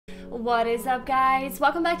What is up, guys?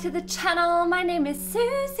 Welcome back to the channel. My name is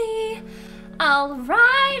Susie.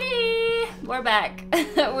 Alrighty, we're back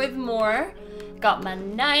with more. Got my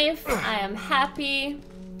knife. I am happy.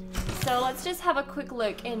 So let's just have a quick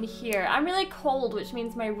look in here. I'm really cold, which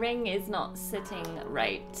means my ring is not sitting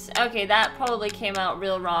right. Okay, that probably came out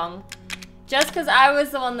real wrong. Just because I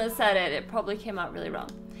was the one that said it, it probably came out really wrong.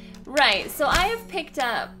 Right, so I have picked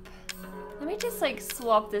up... Let me just like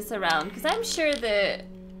swap this around, because I'm sure that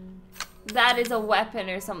that is a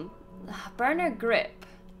weapon or some... Burner grip.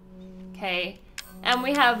 Okay. And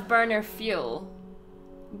we have burner fuel.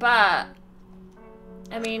 But...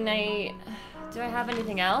 I mean, do I have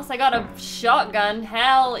anything else? I got a shotgun.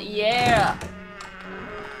 Hell yeah.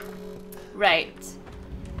 Right.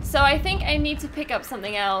 So I think I need to pick up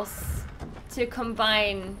something else to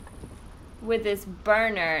combine with this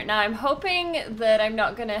burner. Now I'm hoping that I'm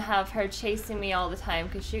not gonna have her chasing me all the time,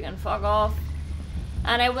 because she can fuck off.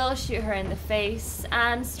 And I will shoot her in the face.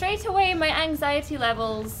 And straight away my anxiety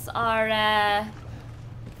levels are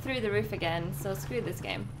through the roof again. So screw this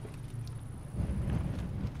game.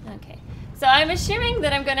 Okay. So I'm assuming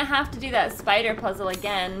that I'm gonna have to do that spider puzzle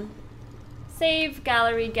again. Save,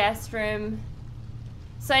 gallery, guest room.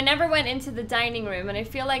 So I never went into the dining room, and I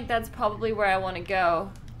feel like that's probably where I want to go.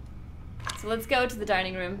 So let's go to the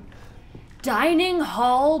dining room. Dining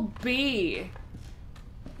hall B.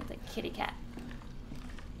 With a kitty cat.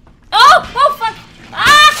 Oh! Oh fuck!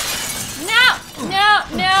 Ah! No! No!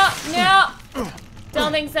 No! No!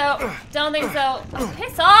 Don't think so. Don't think so. Oh,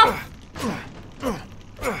 piss off!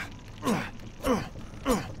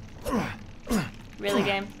 Really,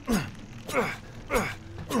 game?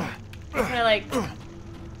 We're like...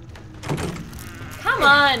 Come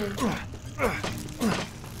on!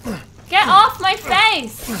 Get off my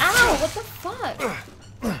face! Ow, what the fuck?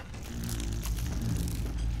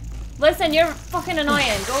 Listen, you're fucking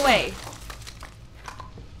annoying. Go away.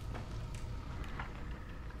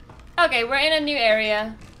 Okay, we're in a new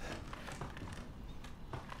area.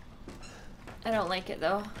 I don't like it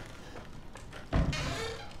though.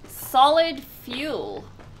 Solid fuel.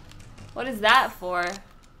 What is that for?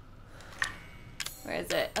 Where is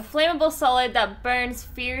it? A flammable solid that burns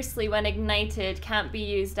fiercely when ignited, can't be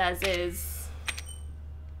used as is,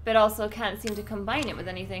 but also can't seem to combine it with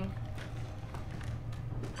anything.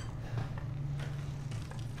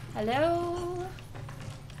 Hello?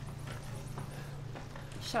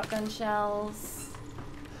 Shotgun shells.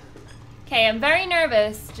 Okay, I'm very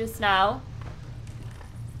nervous just now.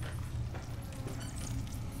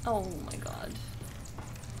 Oh my god.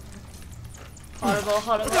 Horrible,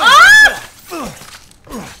 horrible. Ah!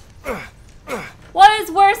 What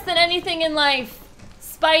is worse than anything in life?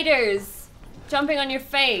 Spiders jumping on your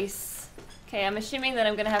face. Okay, I'm assuming that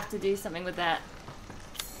I'm gonna have to do something with that.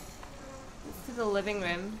 Let's do the living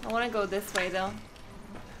room. I want to go this way though.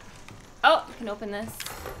 Oh, I can open this.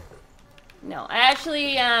 No, I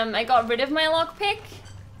actually I got rid of my lockpick.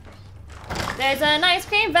 There's an ice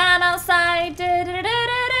cream van outside.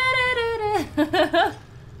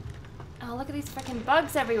 Oh, look at these freaking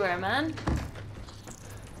bugs everywhere, man.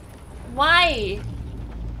 Why?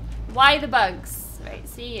 Why the bugs? Right,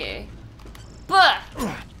 see you. Buh!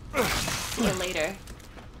 See you later.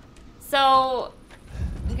 So,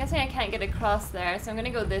 I'm guessing I can't get across there, so I'm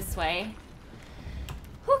gonna go this way.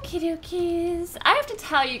 Okie dokies. I have to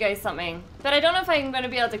tell you guys something, but I don't know if I'm gonna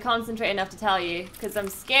be able to concentrate enough to tell you, because I'm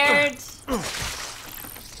scared.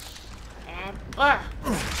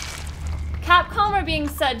 Capcom are being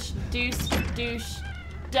such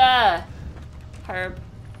Herb.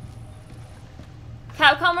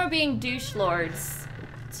 Capcom are being douche lords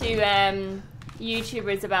to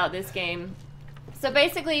YouTubers about this game. So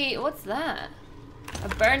basically, what's that? A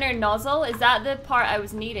burner nozzle? Is that the part I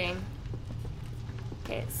was needing?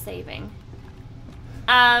 Okay, it's saving.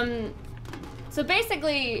 So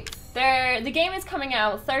basically, the game is coming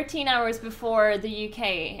out 13 hours before the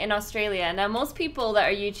UK in Australia. Now, most people that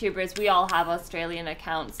are YouTubers, we all have Australian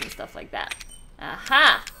accounts and stuff like that.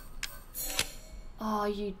 Aha! Oh,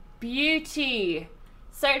 you beauty!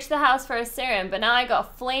 Search the house for a serum, but now I got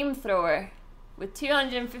a flamethrower with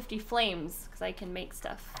 250 flames, because I can make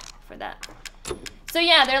stuff for that. So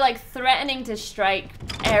yeah, they're like threatening to strike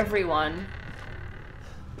everyone.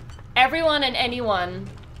 Everyone and anyone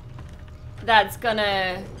that's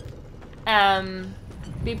gonna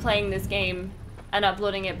be playing this game and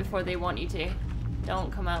uploading it before they want you to.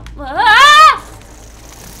 Don't come out. Ah!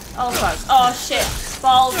 Oh fuck. Oh shit.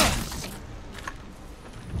 Balls.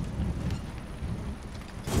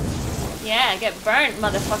 Yeah, get burnt,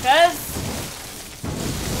 motherfuckers.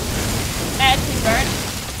 Actually burnt.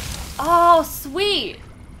 Oh, sweet.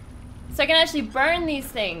 So I can actually burn these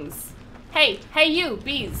things. Hey, hey you,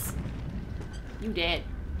 bees. You dead.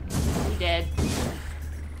 You dead.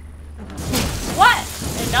 What?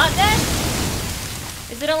 They're not dead?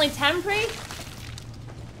 Is it only temporary?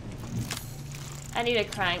 I need a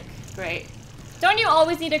crank. Great. Don't you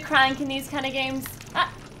always need a crank in these kind of games?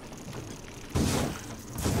 Ah.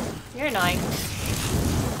 You're annoying.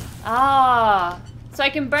 Ah. So I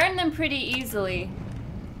can burn them pretty easily.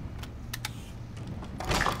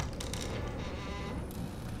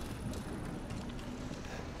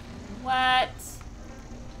 What?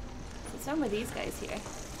 What's wrong with these guys here?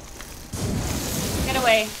 Get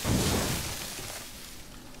away.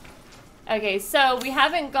 Okay, so we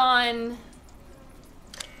haven't gone...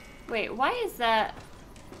 Wait, why is that?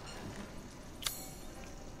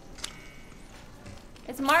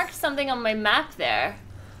 It's marked something on my map there.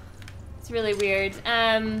 It's really weird.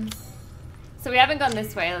 So we haven't gone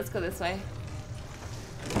this way. Let's go this way.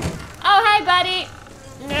 Oh, hey, buddy!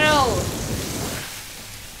 No!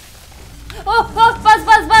 Oh, oh, buzz,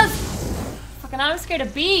 buzz, buzz! Fucking, I'm scared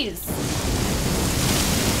of bees.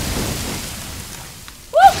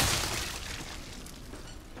 Woo!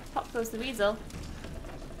 Pop goes the weasel.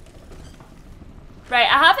 Right,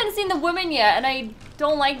 I haven't seen the woman yet, and I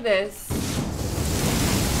don't like this.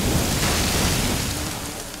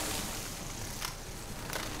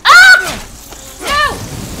 Ah! No!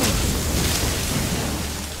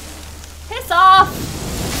 Piss off!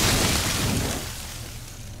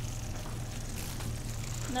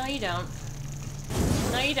 No, you don't.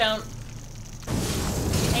 No, you don't.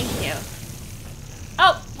 Thank you.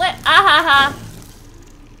 Oh, what? Ah ha ha.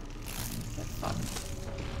 What the fuck?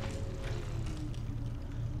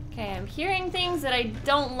 Okay, I'm hearing things that I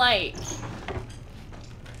don't like.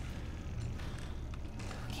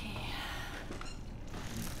 Okay.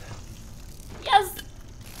 Yes!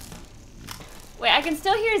 Wait, I can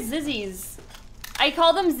still hear zizzies. I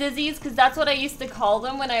call them zizzies because that's what I used to call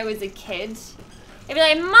them when I was a kid. I'd be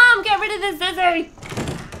like, Mom, get rid of the zizzy!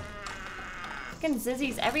 Fucking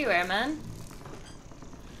zizzies everywhere, man.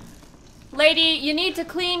 Lady, you need to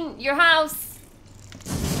clean your house.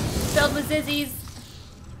 Filled with zizzies.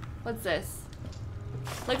 What's this?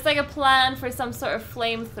 Looks like a plan for some sort of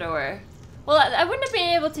flamethrower. Well, I wouldn't have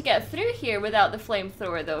been able to get through here without the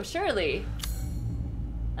flamethrower, though, surely.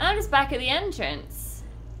 I'm just back at the entrance.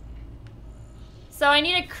 So I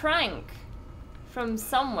need a crank from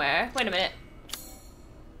somewhere. Wait a minute.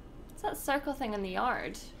 What's that circle thing in the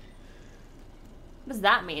yard? What does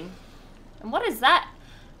that mean? And what is that?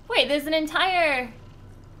 Wait, there's an entire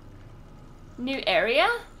new area?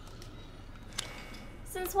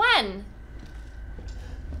 Since when?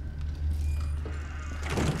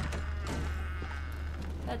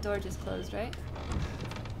 That door just closed, right?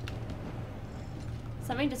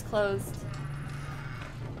 Something just closed.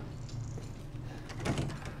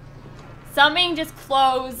 Something just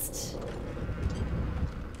closed.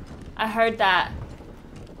 I heard that.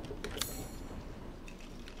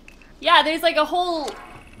 Yeah, there's like a whole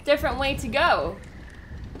different way to go.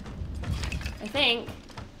 I think.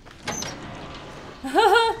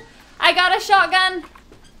 I got a shotgun.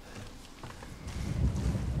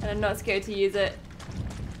 And I'm not scared to use it.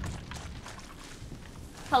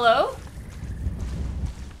 Hello?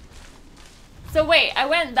 So wait, I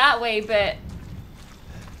went that way, but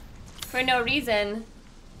for no reason.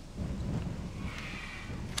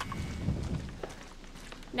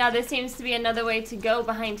 Now there seems to be another way to go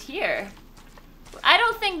behind here. I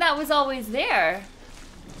don't think that was always there.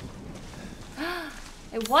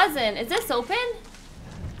 It wasn't. Is this open?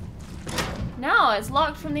 No, it's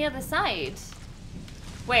locked from the other side.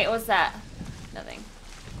 Wait, what's that? Nothing.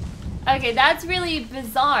 Okay, that's really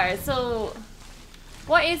bizarre. So,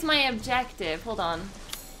 what is my objective? Hold on.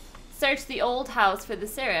 Search the old house for the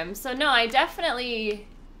serum. So no, I definitely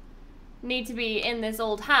need to be in this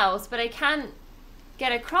old house, but I can't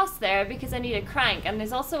get across there because I need a crank. And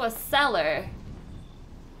there's also a cellar.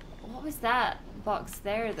 What was that box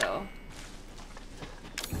there, though?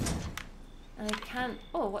 And I can't...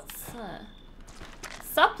 Oh, what's that?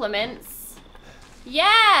 Supplements?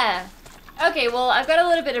 Yeah! Okay, well, I've got a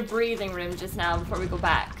little bit of breathing room just now before we go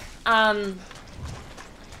back.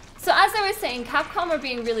 So as I was saying, Capcom are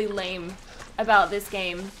being really lame about this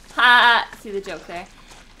game. Ha! See the joke there.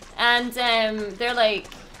 And they're like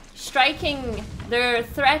striking... They're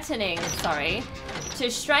threatening, sorry,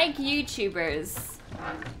 to strike YouTubers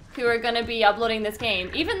who are going to be uploading this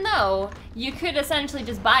game, even though you could essentially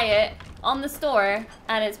just buy it on the store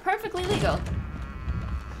and it's perfectly legal.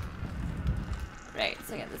 Right,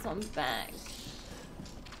 so I get this one back.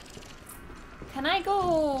 Can I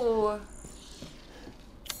go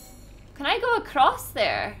across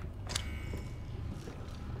there?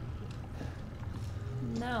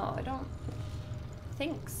 No, I don't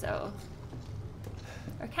think so.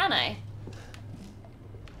 Or can I?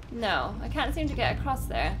 No, I can't seem to get across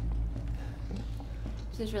there.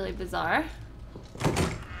 Which is really bizarre.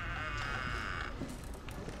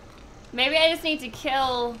 Maybe I just need to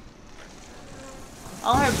kill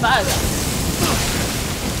all her bugs.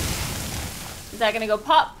 Is that gonna go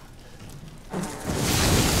pop?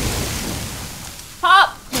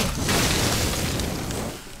 Pop!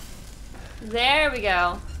 There we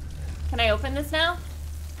go. Can I open this now?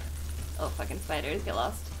 Oh, fucking spiders, get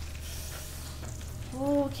lost.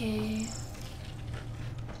 Okay.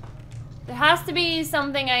 There has to be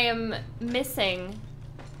something I am missing.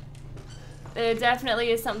 There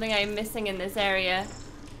definitely is something I'm missing in this area.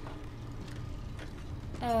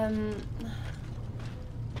 I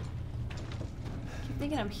keep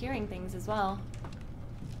thinking I'm hearing things as well.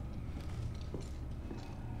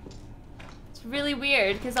 It's really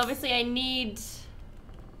weird, because obviously I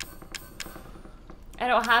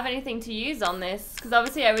don't have anything to use on this, because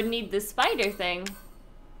obviously I would need the spider thing.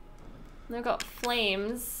 And I've got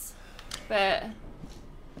flames, but...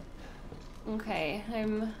 Okay,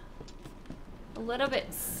 I'm a little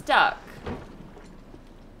bit stuck.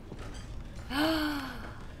 Oh,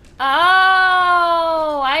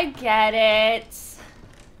 I get it.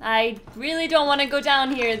 I really don't want to go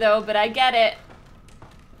down here though, but I get it.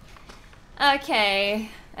 Okay,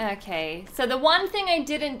 so the one thing I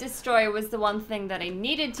didn't destroy was the one thing that I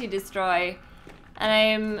needed to destroy.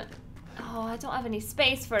 And oh, I don't have any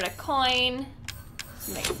space for a coin. Let's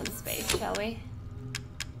make some space, shall we?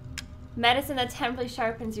 Medicine that temporarily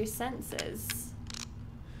sharpens your senses.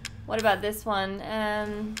 What about this one?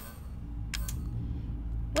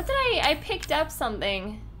 What did I picked up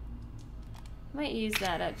something. Might use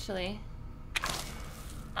that actually.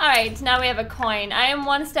 Alright, now we have a coin. I am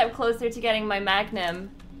one step closer to getting my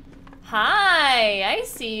magnum. Hi, I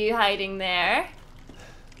see you hiding there.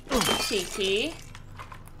 Cheeky.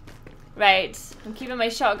 Right, I'm keeping my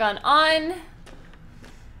shotgun on.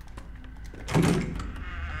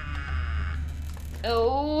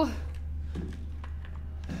 Oh.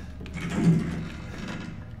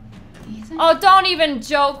 Ethan? Oh, don't even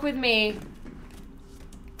joke with me.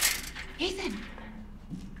 Ethan!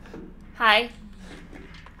 Hi.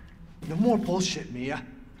 No more bullshit, Mia.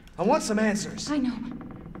 I want some answers.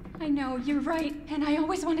 I know, you're right, and I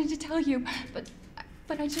always wanted to tell you, but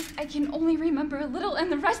I can only remember a little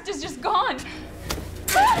and the rest is just gone.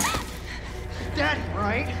 Daddy,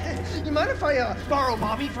 right? You mind if I borrow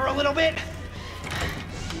Mommy for a little bit?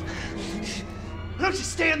 Don't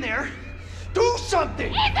just stand there. Do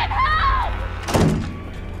something! Ethan, help!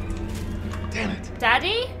 Damn it.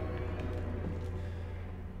 Daddy?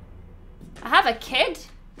 I have a kid?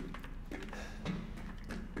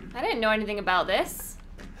 I didn't know anything about this.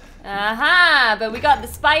 Aha! But we got the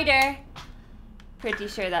spider. Pretty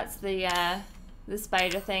sure that's the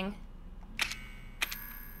spider thing.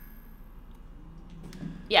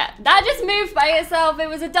 Yeah, that just moved by itself. It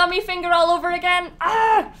was a dummy finger all over again.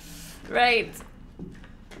 Ah! Right.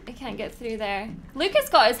 I can't get through there. Lucas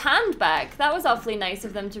got his hand back. That was awfully nice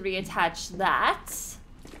of them to reattach that.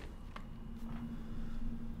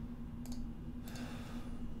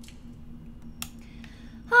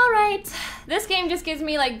 Alright. This game just gives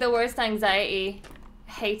me like the worst anxiety.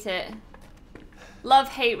 Hate it.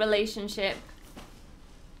 Love-hate relationship.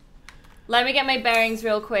 Let me get my bearings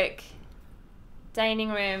real quick.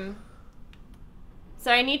 Dining room.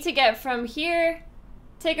 So I need to get from here,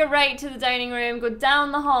 take a right to the dining room, go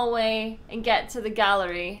down the hallway, and get to the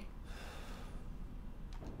gallery.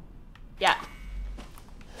 Yeah.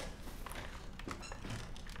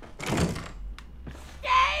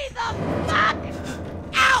 Stay the fuck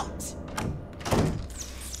out!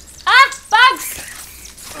 Ah! Bugs!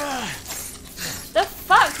 The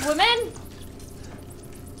fuck, woman?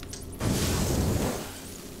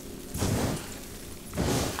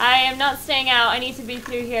 I am not staying out. I need to be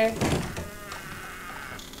through here.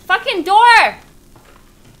 Fucking door!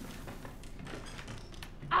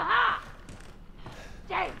 Aha!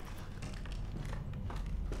 Stay!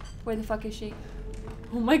 Where the fuck is she?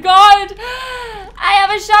 Oh my god! I have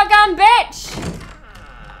a shotgun, bitch!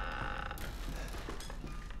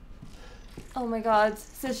 Oh my god.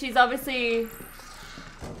 So she's obviously...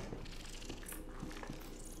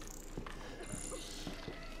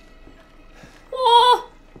 Oh!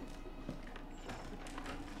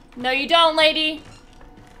 No, you don't, lady.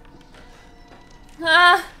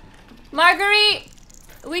 Marguerite!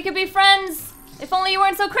 We could be friends! If only you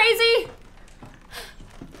weren't so crazy!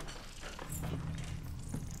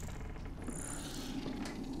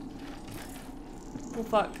 Oh,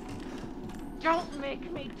 fuck. Don't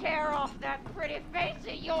make me tear off that pretty face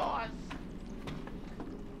of yours!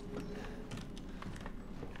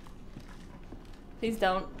 Please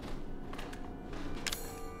don't.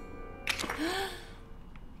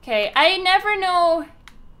 Okay, I never know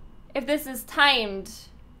if this is timed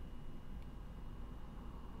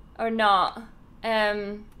or not.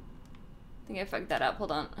 I think I fucked that up.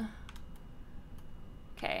 Hold on.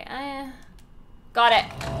 Okay, I got it.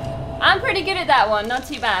 I'm pretty good at that one. Not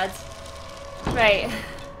too bad. Right.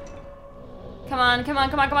 Come on, come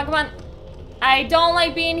on, come on, come on, come on. I don't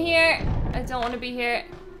like being here. I don't want to be here.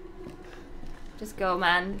 Just go,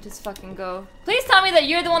 man. Just fucking go. Please tell me that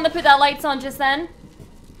you're the one that put that lights on just then.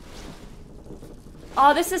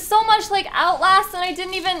 Oh, this is so much like Outlast and I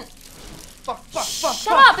didn't even... Fuck, Shut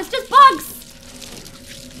up, it's just bugs!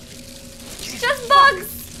 Just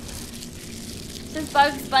bugs! Just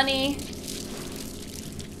Bugs Bunny.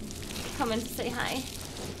 Coming to say hi.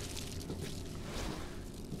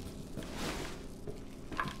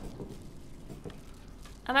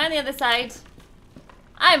 Am I on the other side?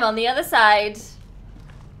 I'm on the other side.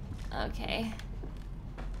 Okay.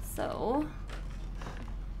 So...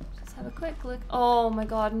 Just have a quick look. Oh my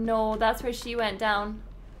god, no. That's where she went down.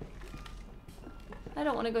 I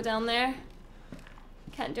don't want to go down there.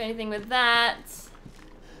 Can't do anything with that.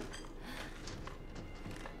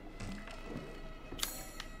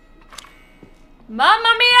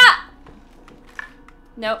 Mamma mia!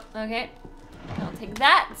 Nope, okay. I'll take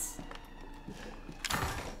that.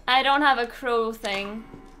 I don't have a crow thing.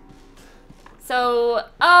 So,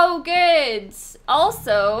 oh good.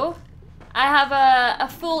 Also, I have a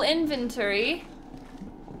full inventory.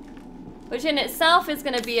 Which in itself is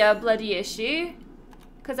gonna be a bloody issue.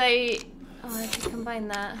 Cause I can combine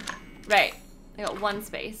that. Right, I got one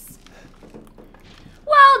space.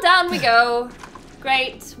 Well, down we go.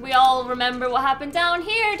 Great, we all remember what happened down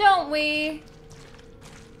here, don't we?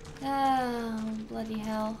 Oh, bloody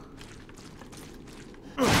hell.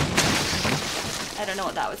 I don't know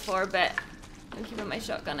what that was for, but I'm keeping my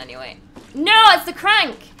shotgun anyway. No, it's the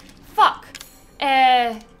crank! Fuck!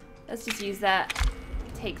 Let's just use that.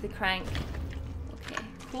 Take the crank. Okay,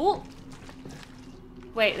 cool.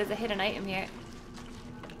 Wait, there's a hidden item here.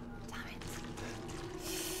 Damn it.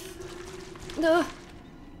 No.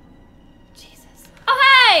 Jesus. Oh,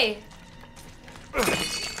 hey!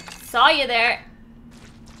 Saw you there.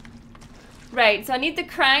 Right, so I need the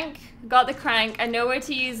crank. Got the crank. I know where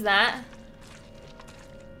to use that.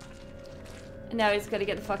 And now I just gotta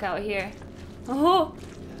get the fuck out of here. Oh!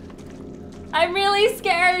 I'm really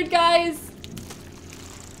scared, guys!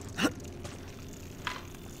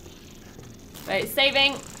 Right,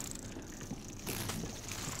 saving.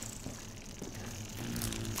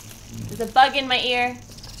 There's a bug in my ear.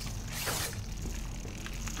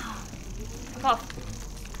 Fuck off.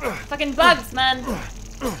 Fucking bugs, man.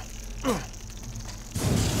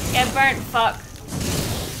 Get burnt, fuck.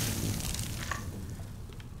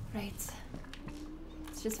 Right.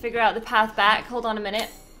 Let's just figure out the path back. Hold on a minute.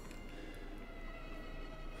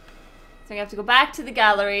 So I have to go back to the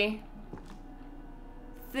gallery.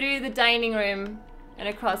 Through the dining room and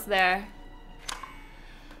across there.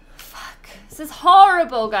 Fuck. This is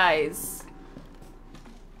horrible, guys.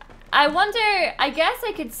 I wonder, I guess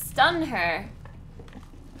I could stun her.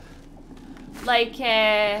 Like,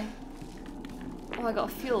 oh, I got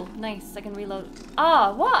fuel. Nice, I can reload.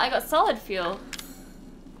 Ah, what? I got solid fuel.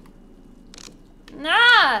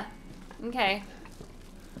 Nah! Okay.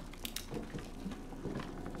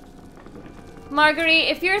 Marguerite,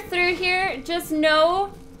 if you're through here, just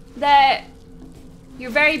know that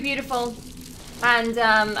you're very beautiful. And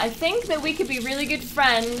I think that we could be really good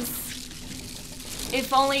friends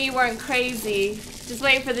if only you weren't crazy. Just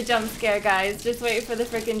wait for the jump scare, guys. Just wait for the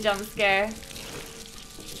freaking jump scare.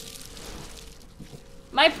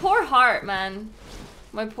 My poor heart, man.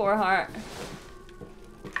 My poor heart.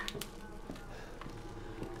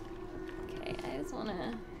 Okay,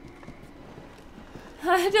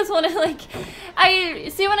 I just wanna like, I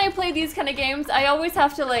see when I play these kind of games, I always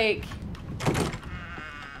have to like,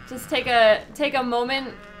 just take a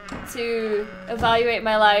moment to evaluate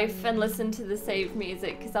my life and listen to the save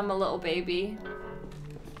music because I'm a little baby.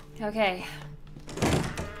 Okay.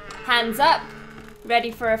 Hands up.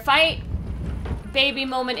 Ready for a fight. Baby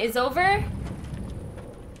moment is over.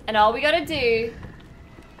 And all we gotta do...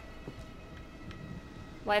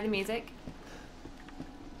 Why the music?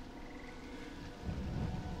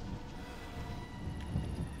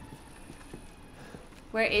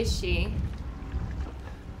 Where is she?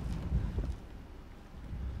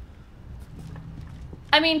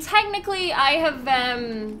 I mean, technically I've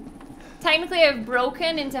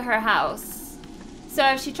broken into her house. So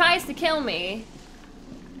if she tries to kill me,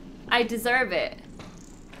 I deserve it.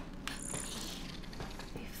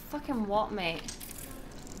 You fucking what, mate?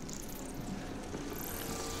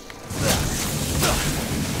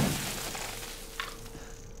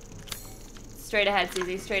 Straight ahead,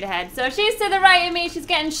 Susie, straight ahead. So if she's to the right of me, she's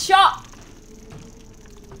getting shot.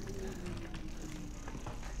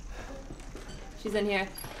 She's in here.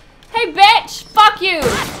 Hey, bitch! Fuck you!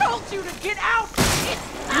 I told you to get out!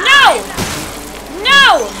 No!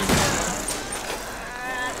 No!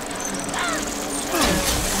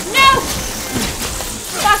 No!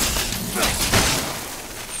 Fuck!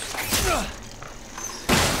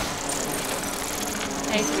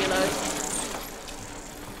 Nice reload.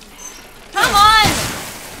 Come on!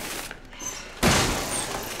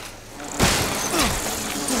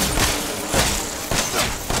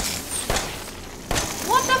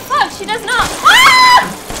 What the fuck? She does not.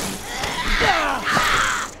 Ah!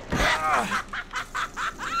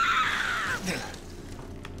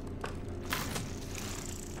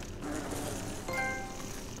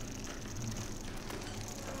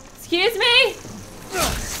 Excuse me?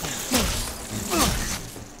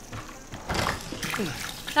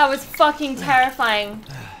 That was fucking terrifying.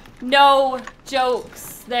 No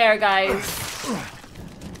jokes there, guys.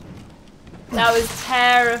 That was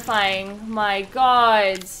terrifying. My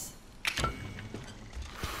God.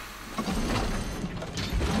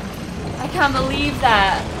 I can't believe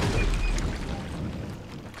that.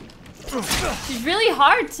 She's really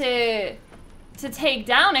hard to take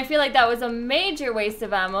down. I feel like that was a major waste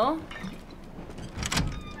of ammo.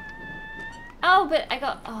 Oh, but I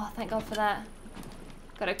got... Oh, thank God for that.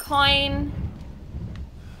 Got a coin.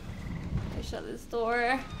 I shut this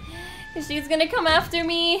door. She's gonna come after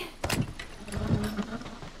me.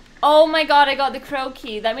 Oh my God, I got the crow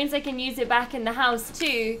key. That means I can use it back in the house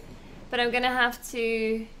too. But I'm gonna have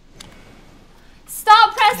to...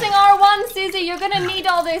 Stop pressing R1, Susie! You're gonna need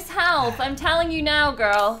all this health. I'm telling you now,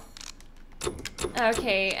 girl.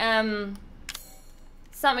 Okay,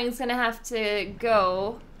 something's gonna have to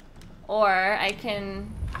go. Or I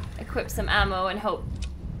can equip some ammo and hope.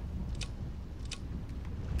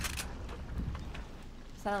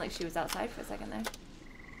 Sounded like she was outside for a second there.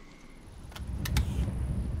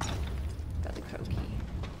 Got the crow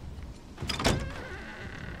key.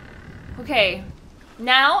 Okay,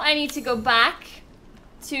 now I need to go back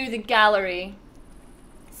to the gallery.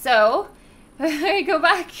 So, we go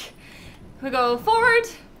back. We go forward,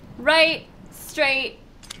 right, straight.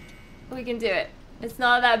 We can do it. It's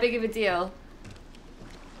not that big of a deal.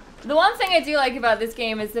 The one thing I do like about this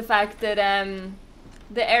game is the fact that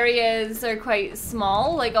the areas are quite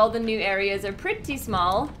small. Like, all the new areas are pretty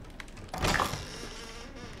small.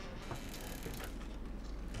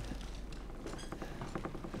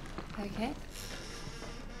 Okay.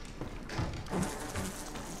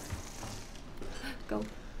 Go.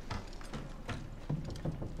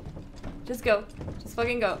 Just go. Just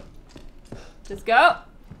fucking go. Just go.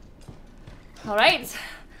 Alright.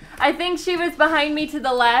 I think she was behind me to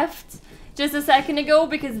the left just a second ago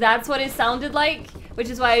because that's what it sounded like, which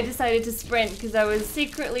is why I decided to sprint because I was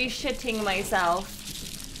secretly shitting myself.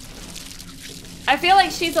 I feel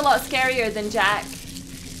like she's a lot scarier than Jack.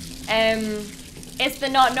 It's the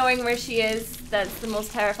not knowing where she is that's the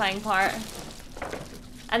most terrifying part.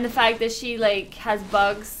 And the fact that she, like, has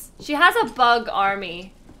bugs. She has a bug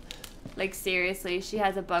army. Like, seriously, she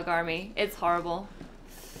has a bug army. It's horrible.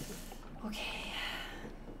 Okay.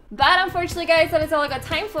 But unfortunately, guys, that is all I got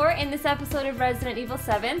time for in this episode of Resident Evil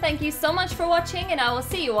 7. Thank you so much for watching, and I will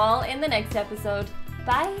see you all in the next episode.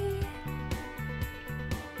 Bye!